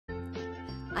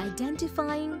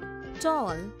identifying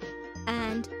tall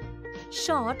and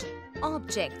short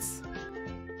objects.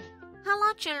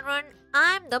 Hello children,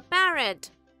 I am the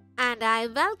parrot and I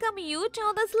welcome you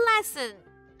to this lesson.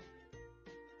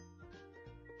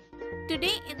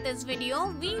 Today in this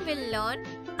video we will learn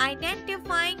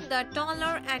identifying the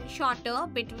taller and shorter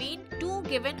between two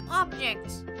given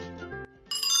objects.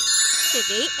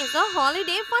 Today is a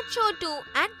holiday for Chotu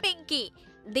and Pinky.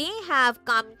 They have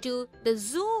come to the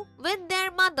zoo with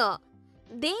their mother.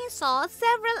 They saw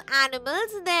several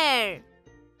animals there.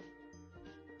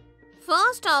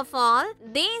 First of all,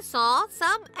 they saw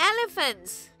some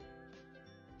elephants.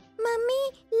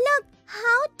 Mummy, look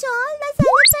how tall this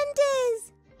elephant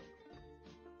is.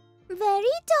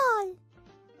 Very tall.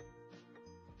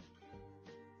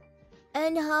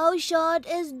 And how short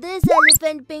is this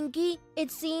elephant, Pinky?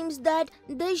 It seems that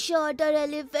this shorter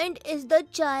elephant is the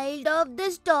child of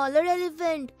this taller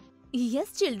elephant.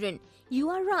 Yes, children, you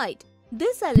are right.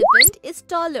 This elephant is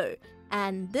taller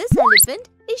and this elephant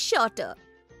is shorter.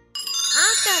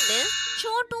 After this,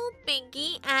 Chotu,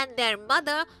 Pinky and their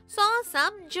mother saw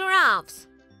some giraffes.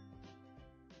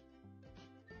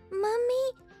 Mummy,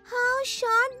 how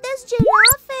short this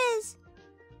giraffe is.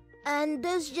 And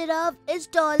this giraffe is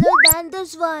taller than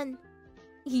this one.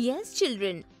 Yes,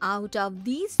 children, out of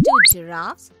these two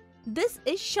giraffes, this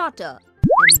is shorter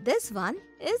and this one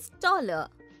is taller.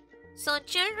 So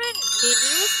children, did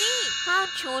you see how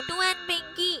Chotu and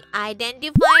Pinky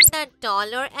identified the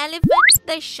taller elephant,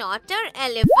 the shorter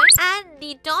elephant and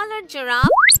the taller giraffe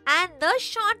and the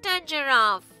shorter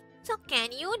giraffe? So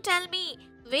can you tell me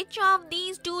which of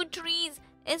these two trees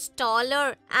is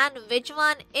taller and which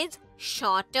one is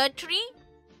shorter tree?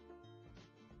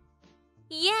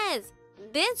 Yes,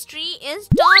 this tree is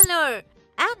taller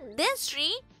and this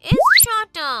tree is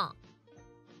shorter.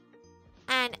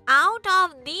 And out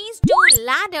of these two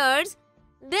ladders,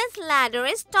 this ladder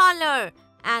is taller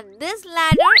and this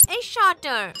ladder is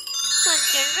shorter. So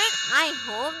children, I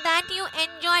hope that you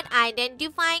enjoyed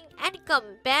identifying and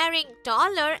comparing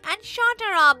taller and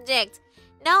shorter objects.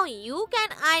 Now you can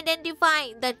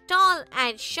identify the tall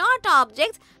and short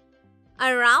objects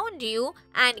around you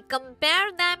and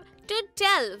compare them to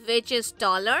tell which is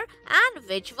taller and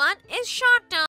which one is shorter.